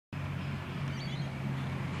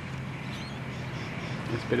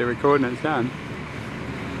This bit of recording it's done.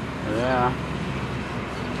 There they are.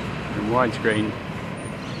 In widescreen.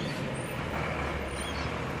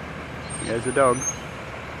 There's the dog.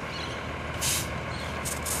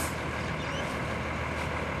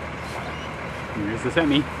 Here's the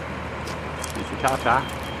semi. There's the Tata.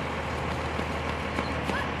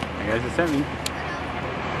 There goes the semi.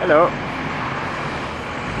 Hello.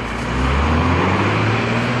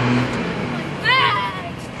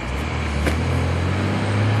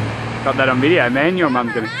 Got that on video, man. Your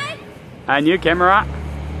mum's gonna. Hey, new camera.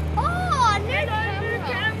 Oh, new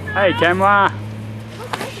camera. Hey, camera.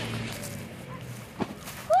 Look at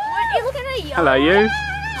it. Hello, you.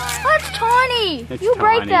 That's tiny. It's You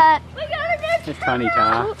break tiny. that. It's tiny,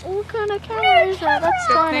 Tar. What kind of camera is that? That's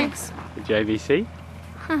tiny. Thanks. The JVC.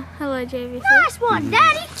 Huh, hello, JVC. Nice one,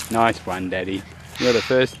 Daddy. Nice one, Daddy. You're the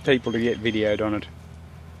first people to get videoed on it.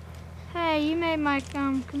 Hey, you made my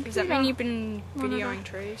computer. Does that mean you've been videoing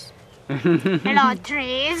trees? Hello,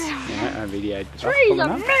 trees. Yeah, I videoed the bus Trees pulling are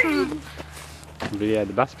up. amazing. Videoed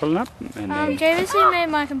the bus pulling up. And then, JVC made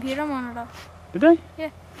my computer monitor. did they? Yeah.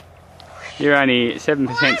 You're only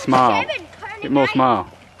 7% smile. Get more smile.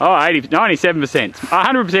 Oh, 97%.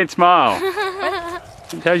 100% smile.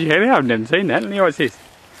 It tells you how I've never seen that. Look what's this.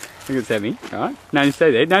 Look at Sammy. Alright. No, you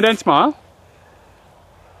stay there. No, don't smile.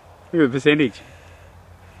 Look at the percentage.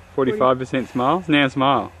 45% smiles. Now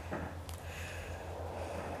smile.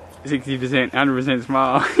 60%, 100%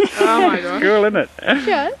 smile. Oh my gosh. Cool, isn't it?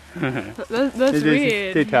 Yeah. That's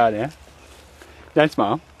weird. Too tired now. Don't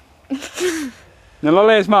smile. No, not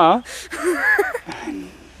let her smile.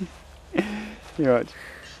 You watch.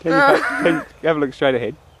 Have a look straight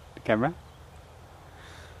ahead. The camera.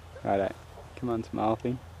 Righto. Come on, smile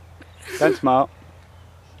thing. Don't smile.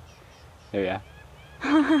 There we are.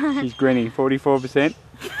 She's grinning. 44%.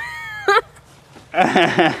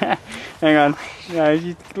 Hang on. No,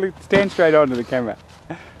 stand straight onto the camera.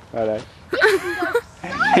 Righto.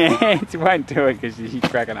 It won't do it because she's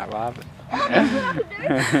cracking up laughing.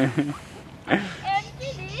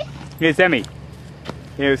 Here's Sammy.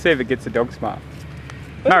 Yeah, we'll see if it gets the dog smile.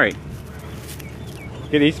 Hurry.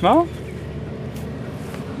 Get his smile?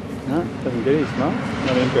 No, doesn't get his smile.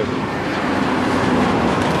 Not interested.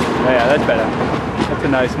 Oh yeah, that's better. That's a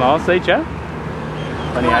no smile. See, Cha?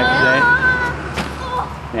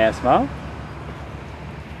 28%. Now smile.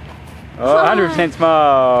 Oh, 100%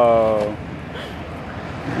 smile.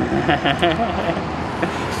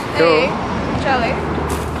 Cool. Hey, Charlie.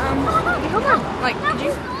 Like, could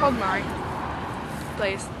you hold Murray,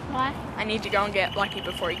 please? Why? I need to go and get Lucky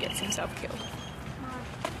before he gets himself killed.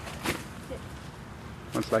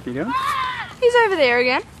 What's Lucky doing? He's over there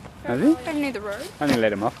again. Has he? Over near the road. Only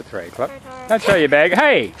let him off at 3 o'clock. Don't throw your bag.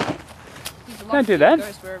 Hey! Don't do that. He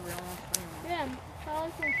goes wherever he wants. Yeah,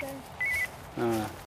 Charlie's gonna say. Ah.